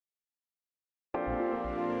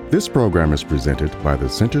This program is presented by the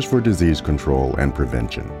Centers for Disease Control and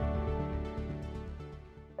Prevention.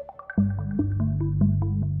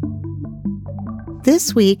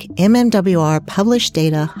 This week, MMWR published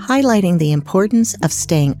data highlighting the importance of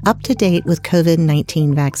staying up to date with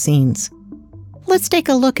COVID-19 vaccines. Let's take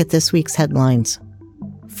a look at this week's headlines.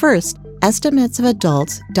 First, estimates of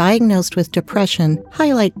adults diagnosed with depression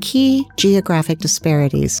highlight key geographic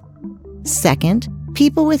disparities. Second,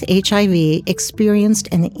 people with HIV experienced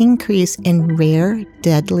an increase in rare,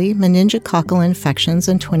 deadly meningococcal infections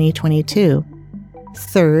in 2022.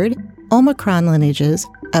 Third, Omicron lineages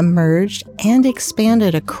emerged and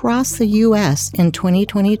expanded across the U.S. in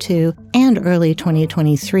 2022 and early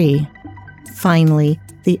 2023. Finally,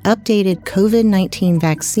 the updated COVID-19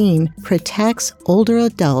 vaccine protects older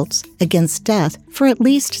adults against death for at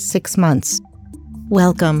least 6 months.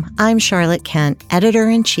 Welcome, I'm Charlotte Kent,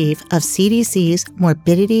 Editor-in-Chief of CDC's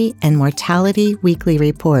Morbidity and Mortality Weekly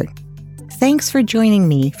Report. Thanks for joining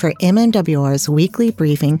me for MMWR's weekly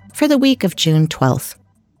briefing for the week of June 12th.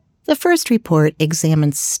 The first report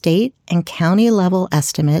examines state and county-level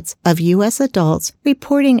estimates of U.S. adults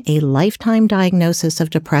reporting a lifetime diagnosis of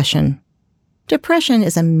depression. Depression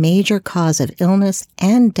is a major cause of illness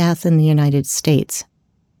and death in the United States.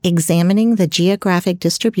 Examining the geographic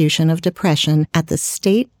distribution of depression at the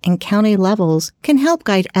state and county levels can help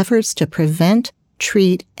guide efforts to prevent,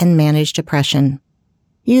 treat, and manage depression.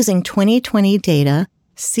 Using 2020 data,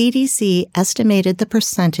 CDC estimated the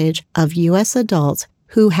percentage of U.S. adults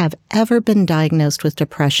who have ever been diagnosed with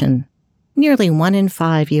depression. Nearly 1 in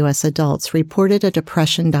 5 U.S. adults reported a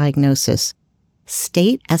depression diagnosis.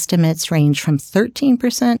 State estimates range from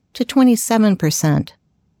 13% to 27%.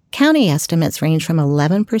 County estimates range from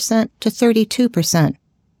 11% to 32%.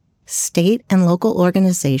 State and local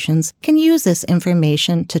organizations can use this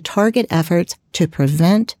information to target efforts to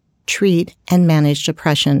prevent, treat, and manage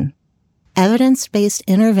depression. Evidence-based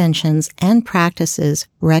interventions and practices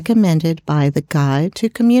recommended by the Guide to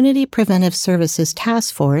Community Preventive Services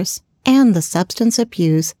Task Force and the Substance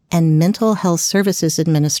Abuse and Mental Health Services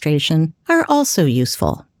Administration are also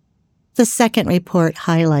useful. The second report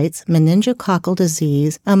highlights meningococcal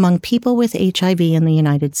disease among people with HIV in the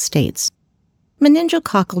United States.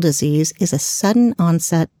 Meningococcal disease is a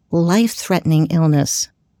sudden-onset, life-threatening illness.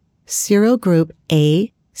 Serogroup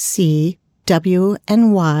A, C, W,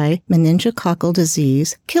 and Y meningococcal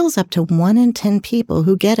disease kills up to 1 in 10 people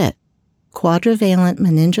who get it. Quadrivalent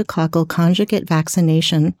meningococcal conjugate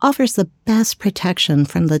vaccination offers the best protection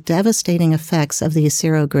from the devastating effects of these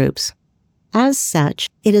serogroups. As such,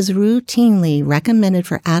 it is routinely recommended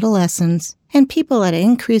for adolescents and people at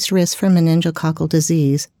increased risk for meningococcal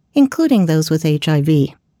disease, including those with HIV.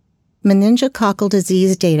 Meningococcal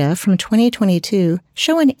disease data from 2022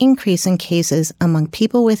 show an increase in cases among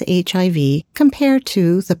people with HIV compared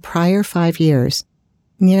to the prior 5 years.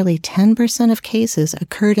 Nearly 10% of cases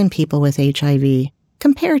occurred in people with HIV,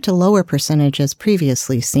 compared to lower percentages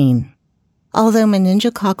previously seen. Although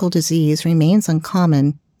meningococcal disease remains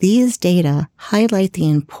uncommon, these data highlight the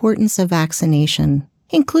importance of vaccination,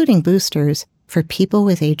 including boosters, for people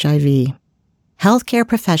with HIV. Healthcare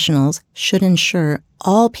professionals should ensure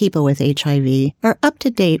all people with HIV are up to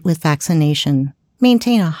date with vaccination,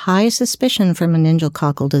 maintain a high suspicion for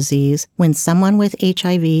meningococcal disease when someone with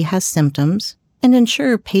HIV has symptoms, and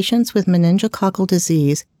ensure patients with meningococcal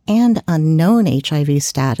disease and unknown HIV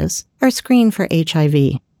status are screened for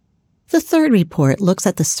HIV. The third report looks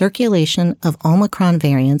at the circulation of Omicron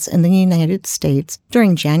variants in the United States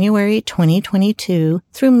during January 2022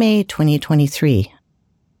 through May 2023.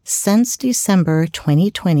 Since December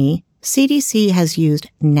 2020, CDC has used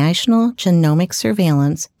national genomic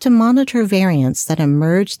surveillance to monitor variants that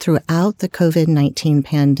emerged throughout the COVID-19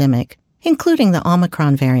 pandemic, including the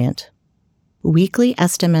Omicron variant. Weekly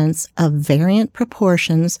estimates of variant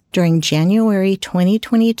proportions during January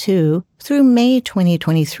 2022 through May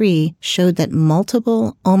 2023 showed that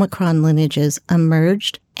multiple Omicron lineages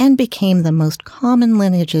emerged and became the most common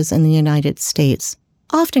lineages in the United States,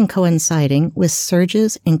 often coinciding with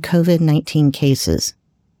surges in COVID-19 cases.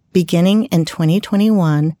 Beginning in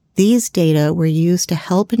 2021, these data were used to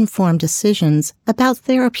help inform decisions about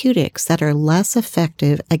therapeutics that are less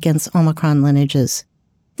effective against Omicron lineages.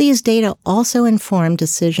 These data also inform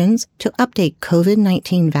decisions to update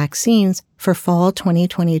COVID-19 vaccines for fall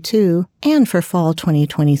 2022 and for fall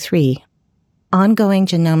 2023. Ongoing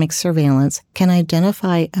genomic surveillance can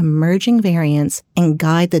identify emerging variants and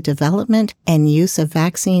guide the development and use of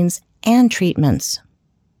vaccines and treatments.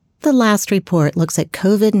 The last report looks at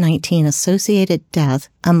COVID-19 associated death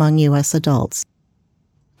among U.S. adults.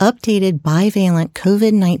 updated bivalent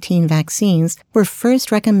COVID-19 vaccines were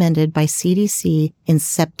first recommended by CDC in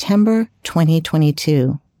September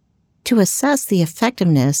 2022. To assess the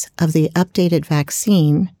effectiveness of the updated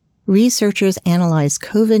vaccine, researchers analyzed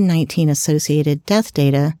COVID-19 associated death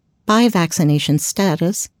data by vaccination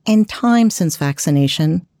status and time since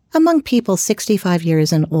vaccination among people 65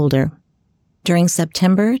 years and older. During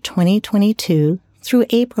September 2022 through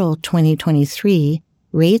April 2023,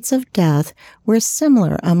 rates of death were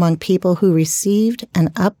similar among people who received an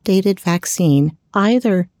updated vaccine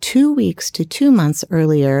either 2 weeks to 2 months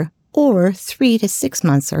earlier or 3 to 6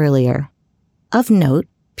 months earlier. Of note,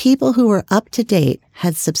 people who were up to date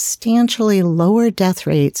had substantially lower death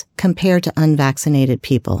rates compared to unvaccinated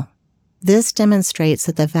people. This demonstrates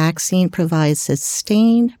that the vaccine provides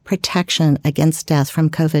sustained protection against death from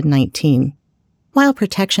COVID-19. While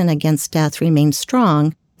protection against death remained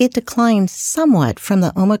strong, it declined somewhat from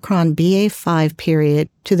the Omicron BA.5 period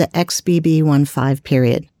to the XBB.1.5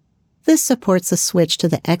 period. This supports a switch to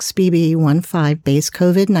the XBB.1.5-based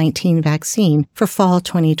COVID-19 vaccine for fall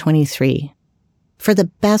 2023. For the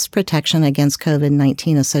best protection against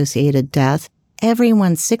COVID-19-associated death,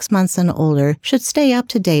 everyone 6 months and older should stay up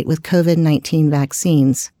to date with COVID-19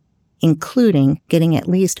 vaccines, including getting at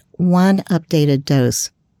least one updated dose.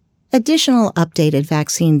 Additional updated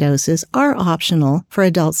vaccine doses are optional for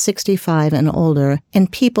adults 65 and older and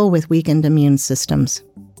people with weakened immune systems.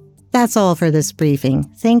 That's all for this briefing.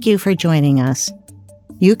 Thank you for joining us.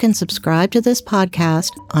 You can subscribe to this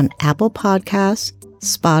podcast on Apple Podcasts,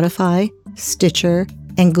 Spotify, Stitcher,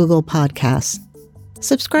 and Google Podcasts.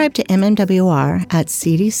 Subscribe to MMWR at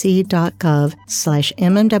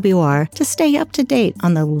cdc.gov/MMWR to stay up to date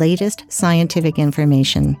on the latest scientific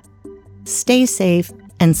information. Stay safe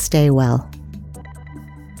and stay well.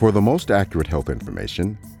 For the most accurate health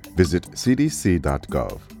information, visit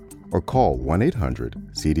cdc.gov or call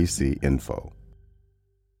 1-800-CDC-INFO.